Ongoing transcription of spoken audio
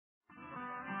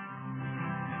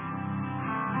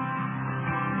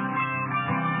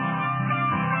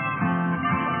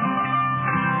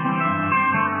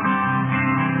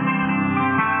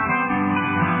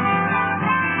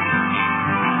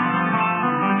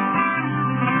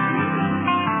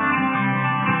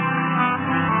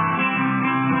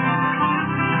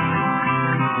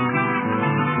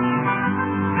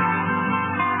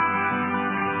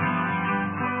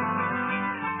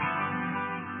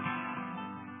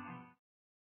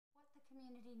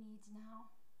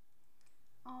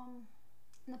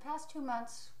In the past 2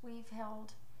 months, we've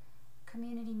held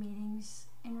community meetings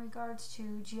in regards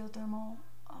to geothermal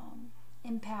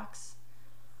impacts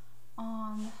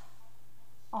on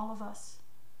all of us.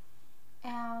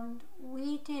 And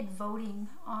we did voting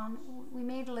on, we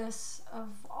made lists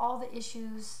of all the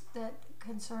issues that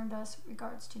concerned us in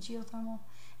regards to geothermal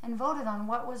and voted on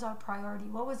what was our priority,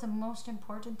 what was the most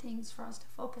important things for us to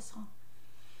focus on.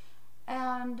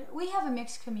 And we have a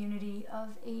mixed community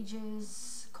of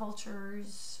ages,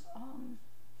 cultures,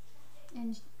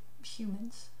 and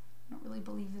humans. I don't really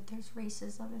believe that there's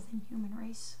races other than human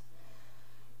race.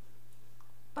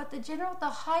 But the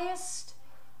highest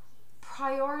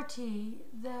priority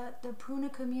that the Puna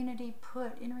community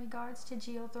put in regards to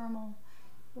geothermal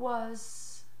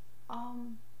was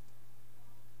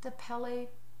the Pele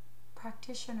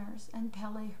practitioners and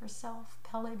Pele herself,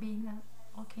 Pele being the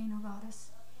volcano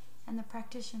goddess, and the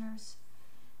practitioners.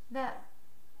 That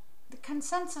the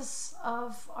consensus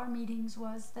of our meetings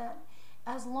was that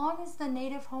as long as the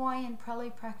native Hawaiian Pele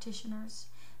practitioners,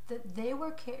 that they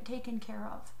were taken care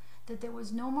of, that there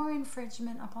was no more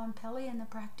infringement upon Pele and the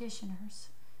practitioners,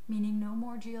 meaning no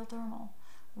more geothermal,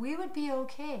 we would be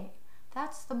okay.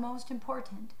 That's the most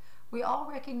important. We all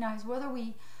recognize whether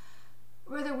we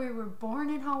were born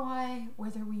in Hawaii,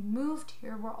 whether we moved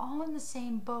here, we're all in the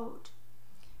same boat.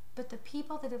 But the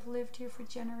people that have lived here for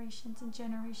generations and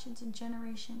generations and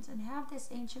generations and have this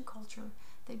ancient culture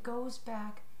that goes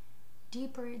back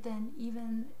deeper than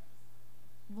even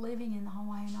living in the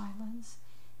Hawaiian Islands,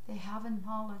 they have a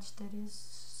knowledge that is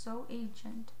so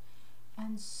ancient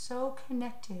and so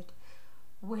connected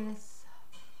with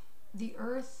the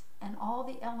earth and all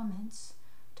the elements,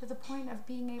 to the point of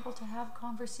being able to have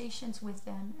conversations with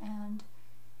them and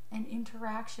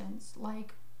interactions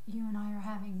like you and I are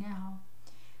having now.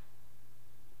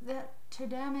 That to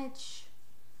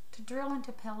drill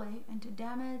into Pele and to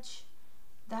damage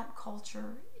that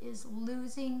culture is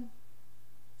losing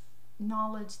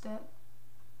knowledge that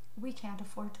we can't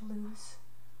afford to lose.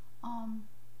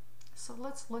 So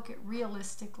let's look at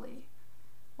realistically.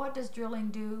 What does drilling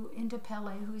do into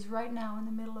Pele, who's right now in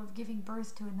the middle of giving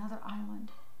birth to another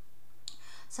island?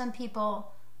 Some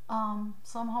people,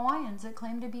 some Hawaiians that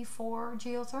claim to be for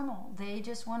geothermal, they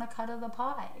just want a cut of the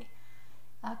pie.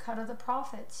 A cut of the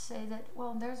profits, say that,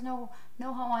 well, there's no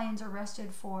Hawaiians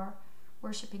arrested for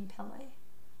worshiping Pele.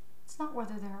 It's not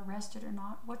whether they're arrested or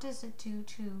not. What does it do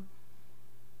to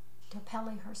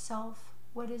Pele herself?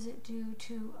 What does it do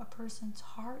to a person's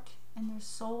heart and their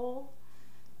soul?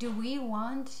 Do we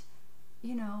want,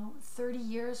 30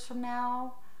 years from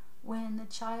now, when the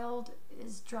child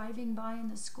is driving by in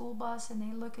the school bus and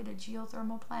they look at a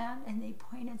geothermal plant and they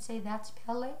point and say, that's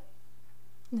Pele?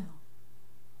 No.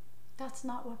 That's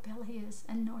not what Pele is,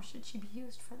 and nor should she be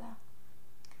used for that.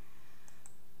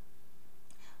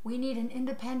 We need an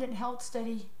independent health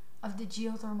study of the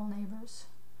geothermal neighbors.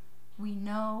 We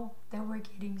know that we're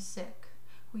getting sick.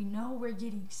 We know we're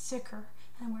getting sicker,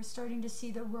 and we're starting to see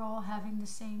that we're all having the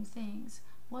same things.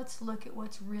 Let's look at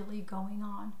what's really going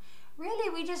on.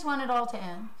 Really, we just want it all to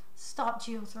end. Stop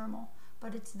geothermal.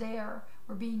 But it's there.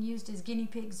 We're being used as guinea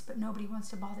pigs, but nobody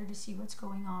wants to bother to see what's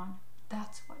going on.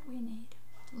 That's what we need.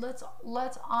 Let's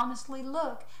honestly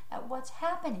look at what's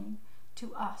happening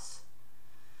to us.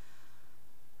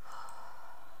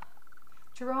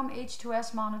 Jerome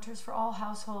H2S monitors for all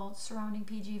households surrounding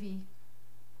PGV.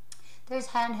 There's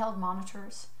handheld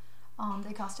monitors.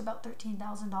 They cost about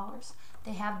 $13,000.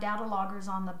 They have data loggers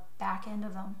on the back end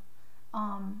of them.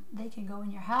 They can go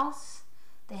in your house.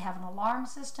 They have an alarm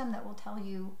system that will tell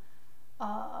you,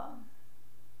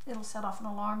 it'll set off an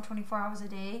alarm 24 hours a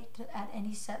day at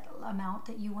any set amount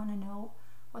that you want to know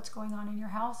what's going on in your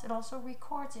house. It also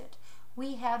records it.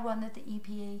 We had one that the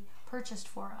EPA purchased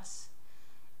for us.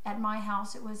 At my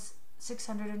house, it was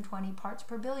 620 parts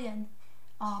per billion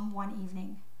one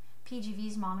evening.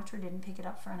 PGV's monitor didn't pick it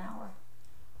up for an hour.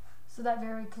 So that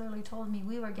very clearly told me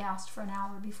we were gassed for an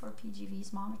hour before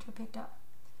PGV's monitor picked up.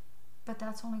 But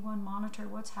that's only one monitor.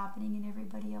 What's happening in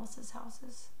everybody else's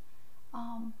houses?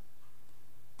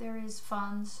 There is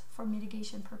funds for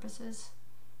mitigation purposes.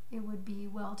 It would be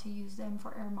well to use them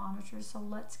for air monitors. So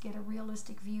let's get a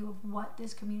realistic view of what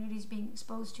this community is being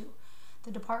exposed to. The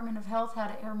Department of Health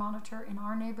had an air monitor in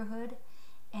our neighborhood,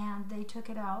 and they took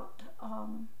it out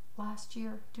last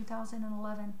year,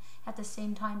 2011, at the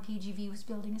same time PGV was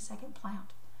building a second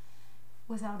plant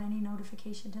without any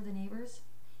notification to the neighbors.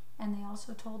 And they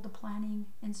also told the planning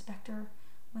inspector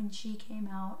when she came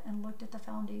out and looked at the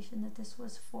foundation that this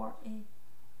was for a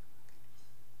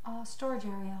storage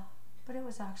area, but it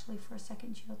was actually for a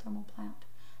second geothermal plant.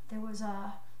 There was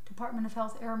a Department of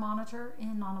Health air monitor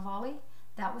in Nanawale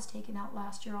That was taken out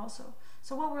last year also.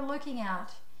 So what we're looking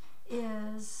at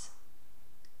is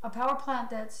a power plant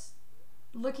that's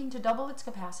looking to double its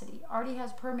capacity. Already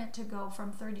has permit to go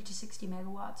from 30 to 60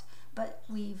 megawatts, but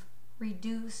we've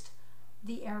reduced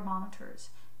the air monitors.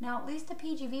 Now, at least the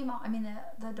PGV,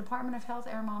 the Department of Health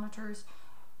air monitors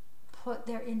put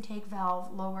their intake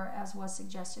valve lower as was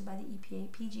suggested by the EPA.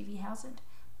 PGV hasn't,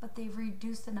 but they've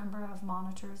reduced the number of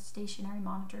monitors, stationary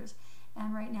monitors,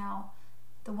 and right now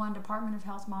the one Department of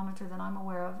Health monitor that I'm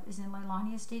aware of is in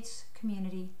Leilani Estates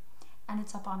community, and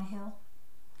it's up on a hill.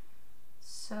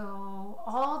 So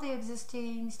all the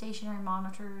existing stationary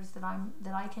monitors that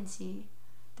I can see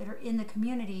that are in the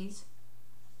communities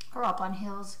are up on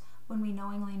hills when we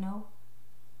knowingly know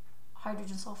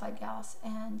hydrogen sulfide gas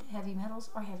and heavy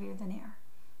metals are heavier than air.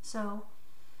 So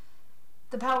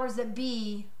the powers that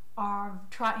be are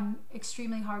trying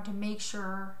extremely hard to make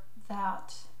sure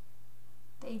that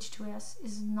the H2S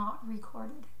is not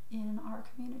recorded in our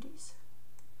communities.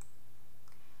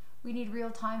 We need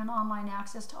real-time and online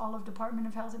access to all of Department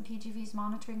of Health and PGV's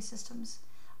monitoring systems.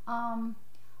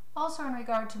 Also in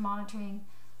regard to monitoring,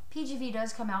 PGV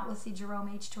does come out with the Jerome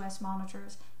H2S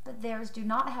monitors, but theirs do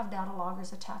not have data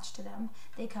loggers attached to them.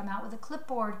 They come out with a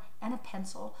clipboard and a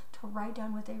pencil to write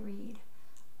down what they read.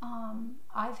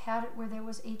 I've had it where there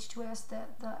was H2S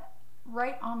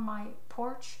right on my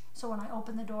porch, so when I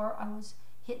opened the door I was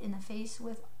hit in the face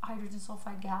with hydrogen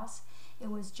sulfide gas. It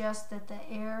was just that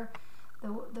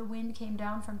the wind came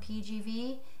down from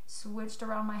PGV, switched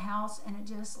around my house, and it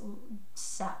just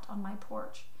sat on my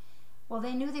porch. Well,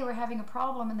 they knew they were having a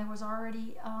problem, and there was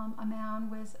already a man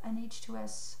with an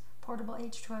H2S, portable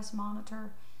H2S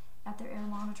monitor at their air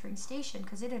monitoring station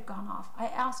because it had gone off. I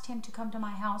asked him to come to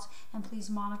my house and please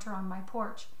monitor on my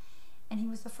porch. And he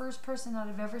was the first person that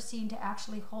I've ever seen to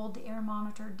actually hold the air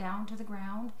monitor down to the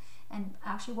ground and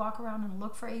actually walk around and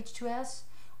look for H2S,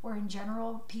 where in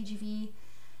general PGV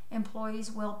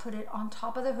employees will put it on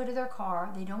top of the hood of their car,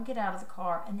 they don't get out of the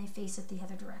car, and they face it the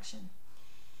other direction.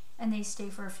 And they stay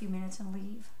for a few minutes and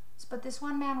leave. But this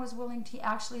one man was willing to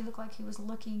actually look like he was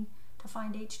looking to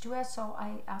find H2S, so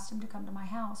I asked him to come to my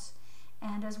house.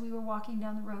 And as we were walking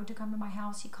down the road to come to my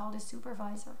house, he called his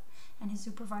supervisor. And his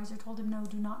supervisor told him, no,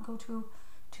 do not go to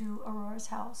Aurora's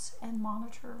house and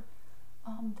monitor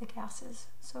the gases.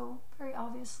 So very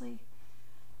obviously,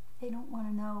 they don't want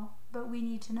to know, but we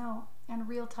need to know. And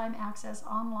real-time access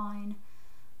online,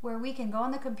 where we can go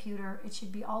on the computer, it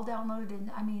should be all downloaded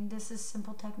in. This is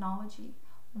simple technology.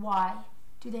 Why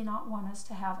do they not want us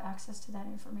to have access to that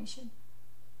information?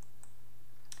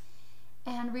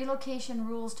 And relocation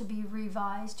rules to be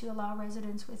revised to allow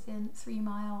residents within 3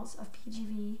 miles of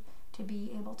PGV to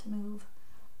be able to move.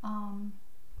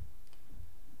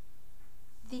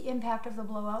 The impact of the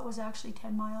blowout was actually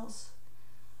 10 miles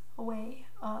away.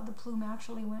 The plume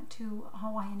actually went to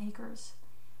Hawaiian Acres.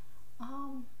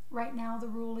 Right now the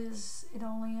rule is it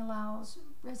only allows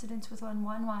residents within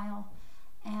 1 mile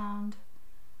and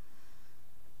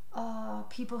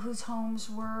people whose homes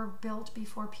were built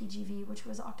before PGV, which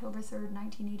was October 3rd,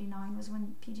 1989 was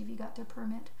when PGV got their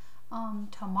permit.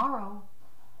 Tomorrow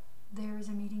there is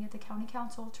a meeting at the county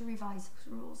council to revise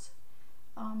those rules.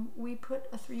 We put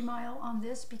a 3 mile on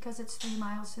this because it's 3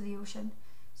 miles to the ocean.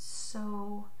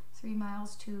 So 3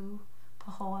 miles to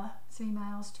Pahoa, 3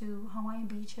 miles to Hawaiian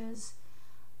beaches.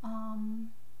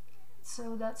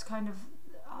 So that's kind of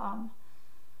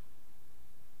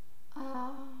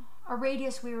a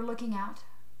radius we were looking at.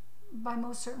 By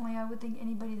most certainly, I would think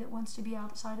anybody that wants to be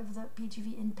outside of the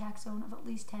PGV impact zone of at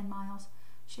least 10 miles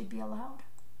should be allowed.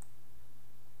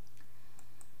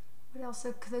 What else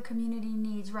the community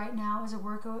needs right now is a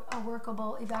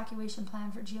workable evacuation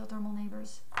plan for geothermal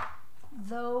neighbors.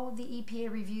 Though the EPA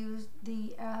reviews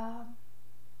the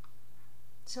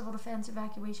civil defense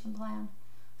evacuation plan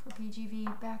for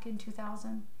PGV back in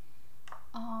 2000,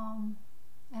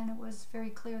 and it was very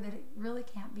clear that it really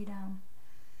can't be done.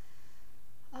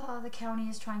 The county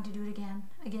is trying to do it again.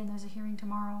 Again, there's a hearing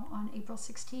tomorrow on April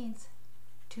 16th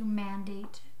to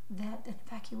mandate that an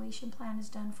evacuation plan is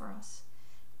done for us.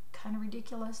 Kind of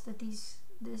ridiculous that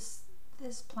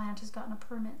this plant has gotten a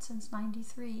permit since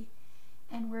 '93,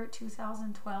 and we're at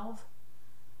 2012.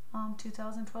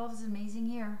 2012 is an amazing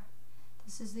year.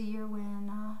 This is the year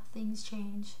when things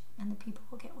change and the people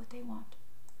will get what they want.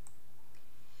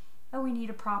 And we need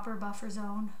a proper buffer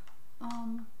zone.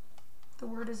 The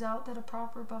word is out that a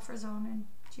proper buffer zone in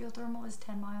geothermal is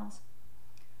 10 miles.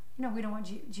 We don't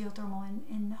want geothermal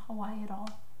in Hawaii at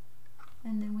all.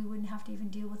 And then we wouldn't have to even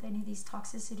deal with any of these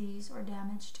toxicities or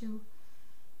damage to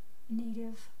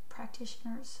native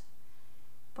practitioners.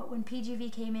 But when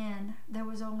PGV came in, there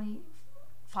was only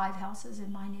 5 houses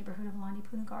in my neighborhood of Lani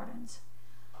Puna Gardens.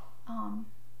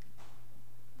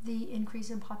 The increase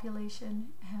in population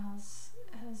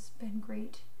has been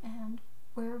great, and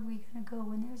where are we going to go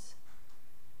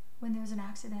when there's an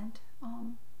accident?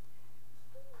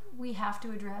 We have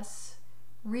to address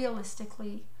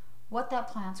realistically what that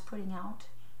plant's putting out.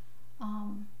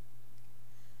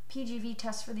 PGV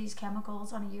tests for these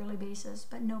chemicals on a yearly basis,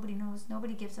 but nobody knows,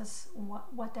 nobody gives us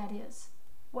what that is.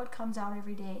 What comes out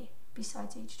every day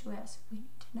besides H2S? We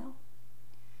need to know.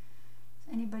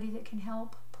 Anybody that can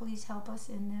help, please help us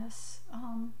in this,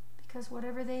 because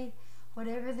whatever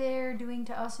they're doing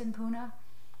to us in Puna,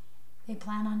 they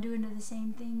plan on doing the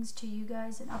same things to you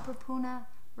guys in Upper Puna,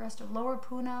 rest of Lower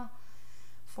Puna,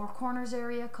 Four Corners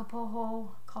area, Kapoho,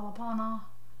 Kalapana,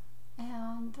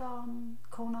 and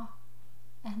Kona,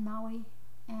 and Maui.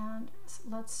 And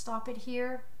let's stop it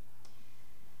here.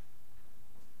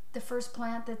 The first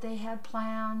plant that they had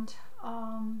planned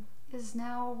is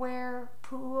now where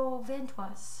Pu'u Vent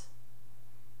was.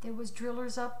 There was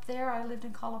drillers up there. I lived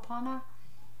in Kalapana,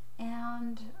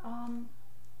 and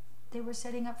they were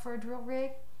setting up for a drill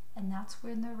rig, and that's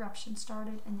when the eruption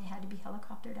started, and they had to be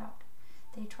helicoptered out.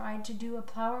 They tried to do a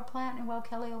power plant in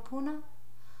Waukeleo Puna.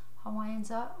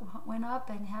 Hawaiians went up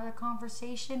and had a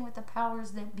conversation with the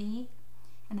powers that be,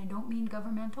 and I don't mean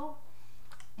governmental,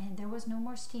 and there was no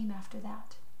more steam after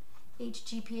that.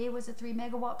 HGPA was a 3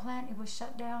 megawatt plant. It was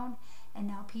shut down, and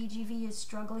now PGV is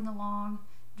struggling along,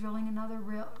 drilling another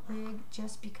rig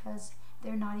just because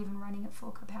they're not even running at full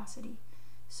capacity.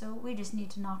 So we just need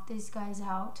to knock these guys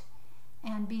out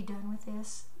and be done with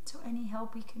this. So any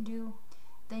help we can do,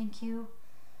 thank you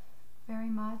very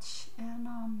much,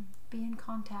 and be in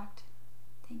contact.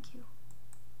 Thank you.